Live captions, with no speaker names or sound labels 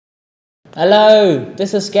Hello,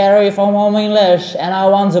 this is Gary from Home English and I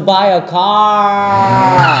want to buy a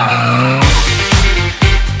car.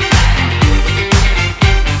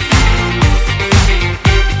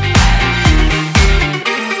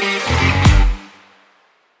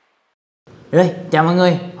 Rồi, chào mọi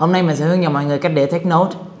người. Hôm nay mình sẽ hướng dẫn mọi người cách để take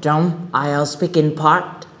note trong IELTS Speaking Part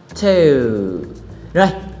 2. Rồi,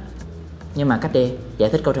 nhưng mà cách để giải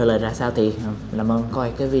thích câu trả lời ra sao thì làm ơn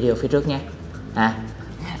coi cái video phía trước nha.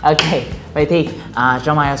 Ok, vậy thì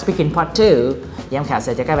trong IELTS Speaking Part 2, giám khảo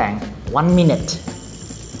sẽ cho các bạn 1 minute,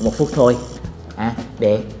 1 phút thôi,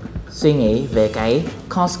 để suy nghĩ về cái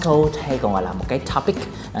course code hay còn gọi là một cái topic.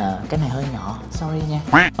 Cái này hơi nhỏ, sorry nha.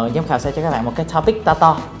 Giám khảo sẽ cho các bạn một cái topic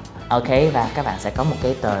to. Ok, và các bạn sẽ có một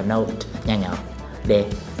cái tờ note nhỏ nhỏ để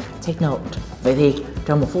take note. Vậy thì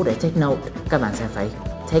trong 1 phút để take note, các bạn sẽ phải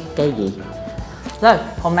take cái gì? Rồi,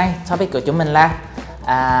 hôm nay topic của chúng mình là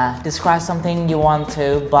describe something you want to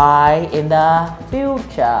buy in the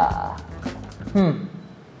future.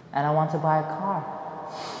 And I want to buy a car.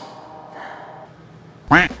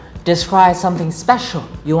 Describe something special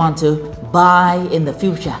you want to buy in the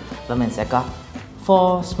future. Và mình sẽ có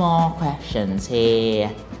 4 small questions here.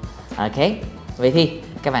 Ok, vậy thì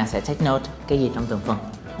các bạn sẽ take note cái gì trong từng phần.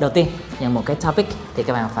 Đầu tiên, nhận một cái topic thì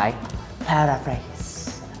các bạn phải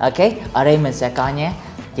paraphrase. Ok, ở đây mình sẽ có nhé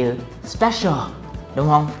chữ special, đúng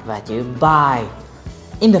không? Và chữ buy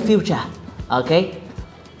in the future. Ok,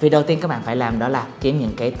 việc đầu tiên các bạn phải làm đó là kiếm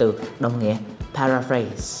những cái từ đồng nghĩa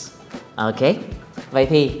paraphrase. Ok, vậy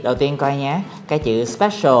thì đầu tiên coi nhé, cái chữ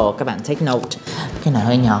special các bạn take note. Cái này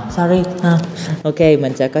hơi nhỏ, sorry. Ok,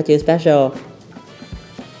 mình sẽ có chữ special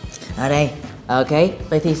ở đây. Ok,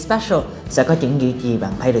 vậy thì special sẽ có chữ gì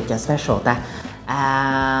bạn thay được cho special ta?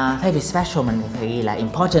 Thay vì special mình thì ghi là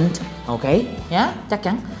important. Ok, chắc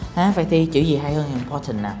chắn. Vậy thì chữ gì hay hơn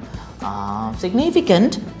important nào? Significant,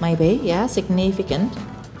 maybe, significant.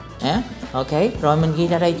 Ok, rồi mình ghi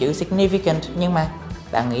ra đây chữ significant, nhưng mà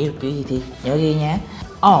bạn nghĩ được chữ gì thì nhớ ghi nhé.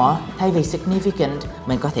 Thay vì significant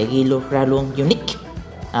mình có thể ghi ra luôn unique.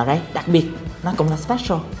 Đặc biệt, nó cũng là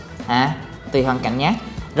special. Tùy hoàn cảnh nhé.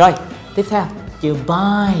 Rồi, tiếp theo, chữ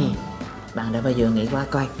buy. Bạn đã bao giờ nghĩ qua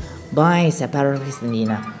coi buy sẽ paraphrase gì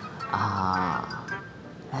nào?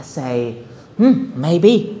 Let's say maybe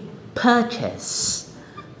purchase.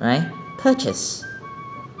 Right? Purchase.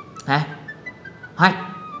 Hoặc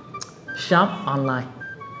shop online.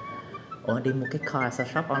 Đi mua cái car sao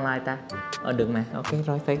shop online ta? Được mà. Ok,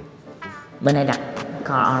 rồi thì bên này đặt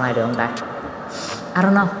car online được không ta? I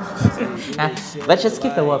don't know. Let's just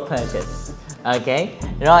keep the word purchase. Ok,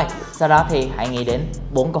 rồi sau đó thì hãy nghĩ đến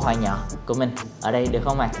 4 câu hỏi nhỏ của mình ở đây được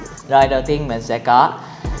không ạ? Rồi đầu tiên mình sẽ có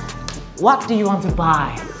what do you want to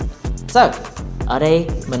buy? So, ở đây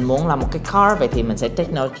mình muốn làm một cái car, vậy thì mình sẽ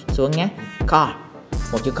take note xuống nhé. Car,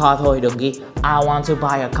 một chữ car thôi, đừng ghi I want to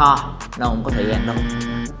buy a car. Nó không có thời gian đâu.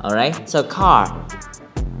 Alright, so car.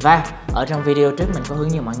 Và ở trong video trước mình có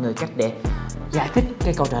hướng dẫn mọi người cách để giải thích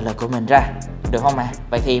cái câu trả lời của mình ra, được không ạ?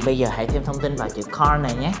 Vậy thì bây giờ hãy thêm thông tin vào chữ car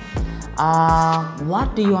này nhé. What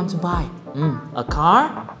do you want to buy? A car?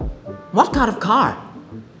 What kind of car?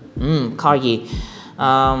 Car gì?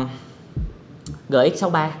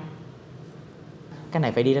 GX63. Cái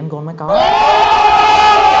này phải đi đánh golf mới có.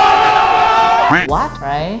 What?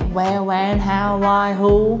 Right? Where, when, how, why,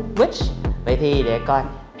 who, which? Vậy thì để coi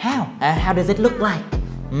how. How does it look like?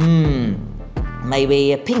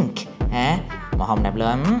 Maybe pink. Màu hồng đẹp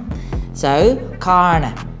lắm. So, car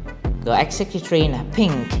nè, GX63 nè,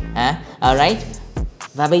 pink. Alright.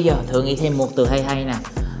 Và bây giờ thường nghĩ thêm một từ hay nè.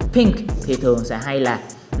 Pink thì thường sẽ hay là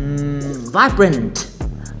vibrant.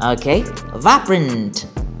 Ok, vibrant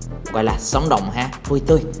gọi là sống động vui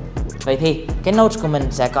tươi. Vậy thì cái note của mình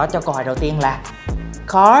sẽ có cho câu hỏi đầu tiên là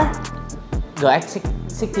car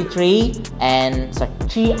GX63 and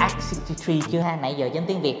GX63 chưa nãy giờ chấm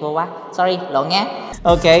tiếng Việt vô quá. Sorry, lộn nhé.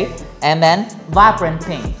 Ok, and then vibrant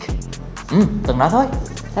pink. Từng đó thôi.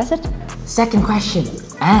 That's it. Second question.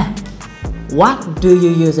 What do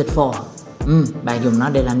you use it for? Bạn dùng nó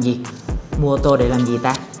để làm gì? Mua ô tô để làm gì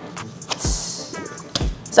ta?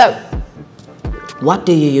 So, what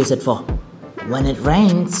do you use it for? When it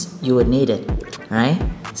rains, you would need it, right?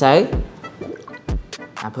 So,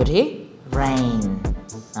 I put here, rain.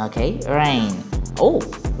 Okay, rain. Oh,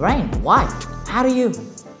 rain, why? How do you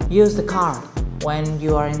use the car when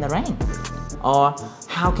you are in the rain? Or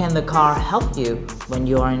how can the car help you when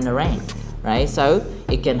you are in the rain? Right, so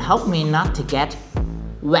it can help me not to get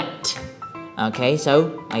wet. Okay, so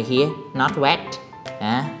I hear not wet.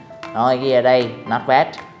 Rồi ghi ở đây not wet,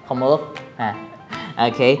 không ướt.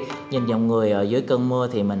 Ok, nhìn dòng người ở dưới cơn mưa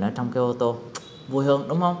thì mình ở trong cái ô tô vui hơn,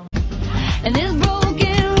 đúng không? And this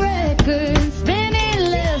broken record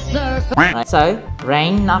Right. So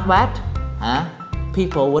rain not wet,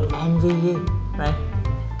 people would envy you, right?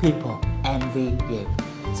 People envy you.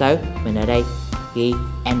 So mình ở đây ghi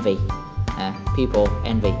envy, people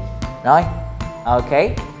envy. Rồi, ok.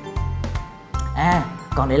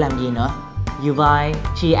 Còn để làm gì nữa? You buy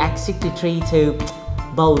GX63 to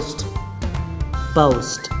boast.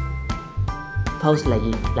 Boast. Post là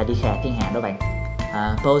gì? Là đi khà thiên hạ đó bạn.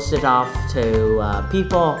 Post it off to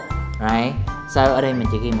people, right? So ở đây mình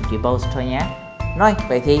chỉ ghi một chữ boast thôi nhé. Rồi,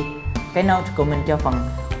 vậy thì cái note của mình cho phần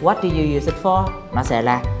what do you use it for? Nó sẽ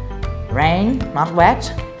là rain, not wet,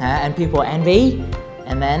 and people envy,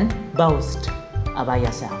 and then boast about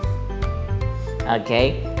yourself. Ok,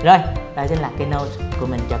 rồi, đó chính là cái note của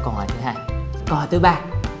mình cho câu hỏi thứ hai. Câu hỏi thứ ba,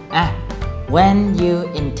 when you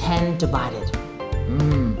intend to buy it.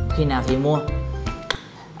 Khi nào thì mua?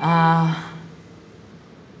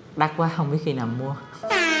 Đắt quá, không biết khi nào mua.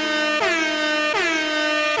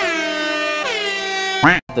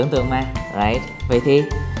 Tưởng tượng mà, right? Vậy thì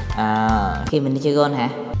khi mình đi chơi golf hả?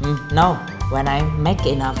 No, when I make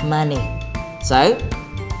enough money. So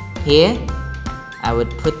here I would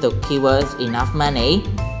put the keywords enough money,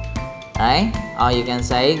 right? Or you can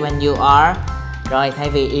say when you are. Rồi thay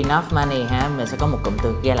vì enough money mình sẽ có một cụm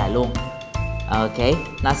từ ghi lại luôn. Ok,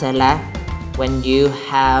 nó sẽ là when you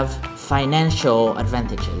have financial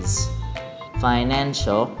advantages.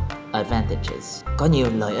 Financial advantages, có nhiều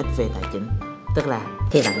lợi ích về tài chính, tức là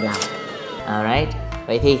khi bạn giàu. Alright,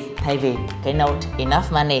 vậy thì thay vì cái note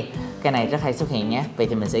enough money, cái này rất hay xuất hiện nhé. Vậy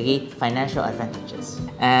thì mình sẽ ghi financial advantages.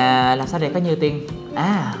 Làm sao để có nhiều tiền?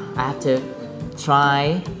 I have to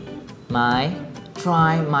try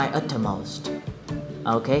my uttermost.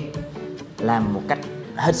 Ok, làm một cách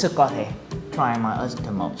hết sức có thể. Try my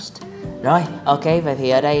uttermost. Rồi, ok, vậy thì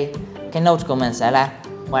ở đây cái note của mình sẽ là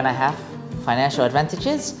when I have financial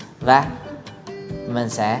advantages, và mình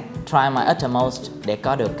sẽ try my uttermost để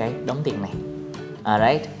có được cái đống tiền này.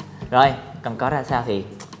 Alright, rồi, còn có ra sao thì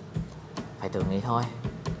phải tự nghĩ thôi.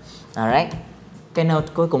 Alright, cái note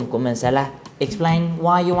cuối cùng của mình sẽ là explain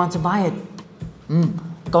why you want to buy it.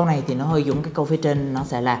 Câu này thì nó hơi giống cái câu phía trên, nó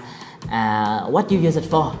sẽ là what you use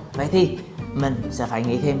it for. Vậy thì mình sẽ phải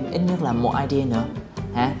nghĩ thêm ít nhất là một idea nữa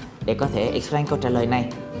để có thể explain câu trả lời này.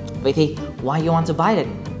 Vậy thì why you want to buy it?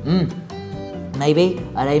 Maybe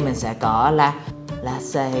ở đây mình sẽ có là let's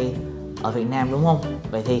say ở Việt Nam, đúng không?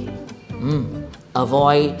 Vậy thì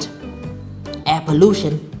avoid air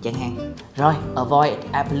pollution chẳng hạn. Rồi, avoid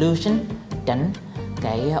air pollution, tránh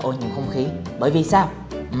cái ô nhiễm không khí. Bởi vì sao?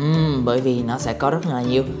 Bởi vì nó sẽ có rất là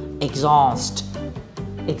nhiều exhaust,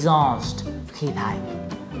 khí thải.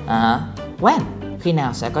 When? Khi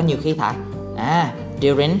nào sẽ có nhiều khí thải?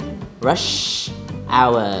 During rush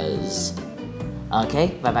hours. Ok,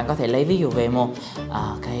 và bạn có thể lấy ví dụ về một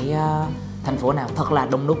cái thành phố nào thật là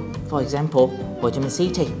đông đúc. For example, Hồ Chí Minh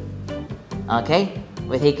City. Ok,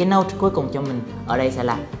 vậy thì cái note cuối cùng cho mình ở đây sẽ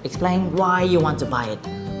là explain why you want to buy it.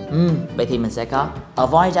 Vậy thì mình sẽ có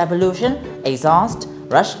avoid air pollution, exhaust,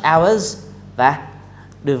 rush hours, và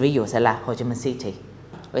đưa ví dụ sẽ là Hồ Chí Minh City.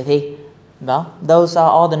 Vậy thì those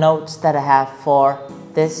are all the notes that I have for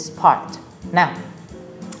this part. Now,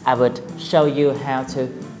 I would show you how to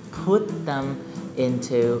put them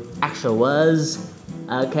into actual words,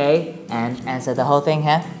 okay, and answer the whole thing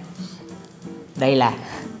ha. Đây là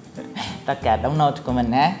tất cả đống note của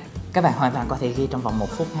mình ha. Các bạn hoàn toàn có thể ghi trong vòng 1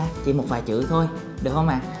 phút ha, chỉ một vài chữ thôi, được không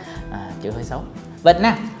ạ? Chữ hơi xấu. But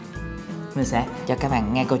now, mình sẽ cho các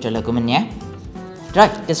bạn nghe câu trả lời của mình nhé. Rồi,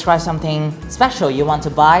 describe something special you want to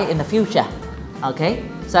buy in the future. Okay,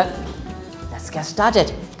 so let's get started.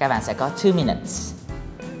 Các bạn sẽ có 2 minutes.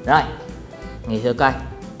 Rồi, nghĩ thử coi.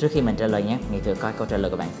 Trước khi mình trả lời nhé, nghĩ thử coi câu trả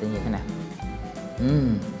lời của bạn sẽ như thế nào.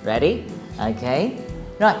 Ready? Okay.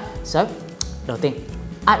 Rồi, so đầu tiên,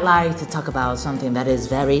 I'd like to talk about something that is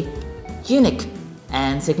very unique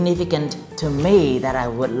and significant to me that I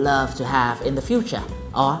would love to have in the future,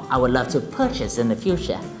 or I would love to purchase in the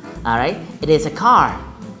future. Alright, it is a car,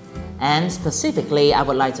 and specifically I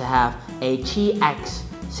would like to have a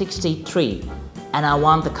GX63, and I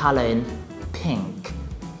want the color in pink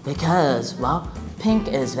because, well, pink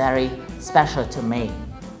is very special to me.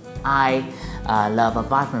 I love a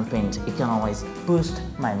vibrant pink. It can always boost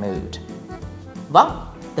my mood. Well,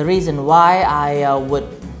 the reason why I would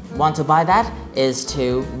want to buy that is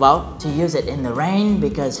to use it in the rain,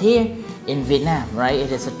 because here in Vietnam, right,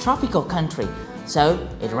 it is a tropical country, so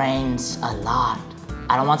it rains a lot.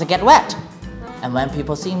 I don't want to get wet. And when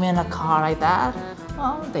people see me in a car like that,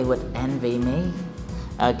 well, they would envy me.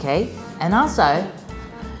 Okay, and also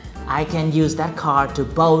I can use that car to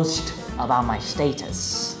boast about my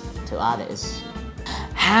status to others.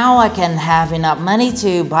 how I can have enough money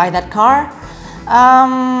to buy that car?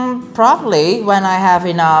 Probably when I have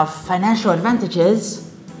enough financial advantages,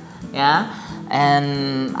 yeah,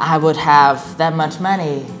 and I would have that much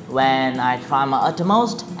money when I try my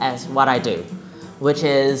utmost as what I do, which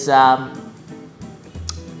is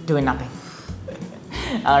doing nothing.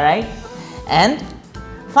 Alright, and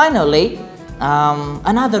finally,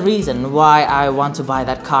 another reason why I want to buy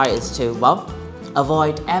that car is to, well,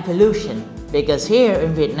 avoid air pollution, because here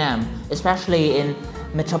in Vietnam, especially in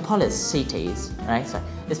metropolis cities, right? So,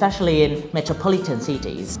 especially in metropolitan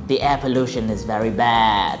cities, the air pollution is very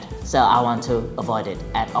bad. So I want to avoid it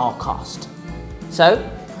at all cost. So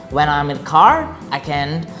when I'm in the car, I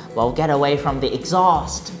can, well, get away from the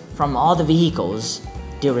exhaust from all the vehicles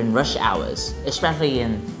during rush hours, especially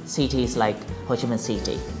in cities like Ho Chi Minh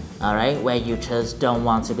City, all right, where you just don't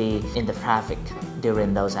want to be in the traffic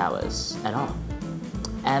during those hours at all.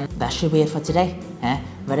 And that should be it for today.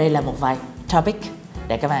 Và đây là một vài topic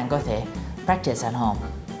để các bạn có thể practice at home.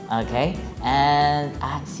 Okay, and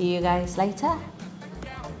I'll see you guys later.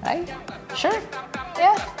 Right? Sure?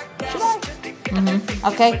 Yeah? Should I?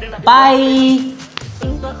 Okay, bye!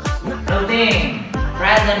 Đầu tiên,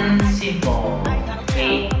 present simple.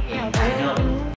 Okay.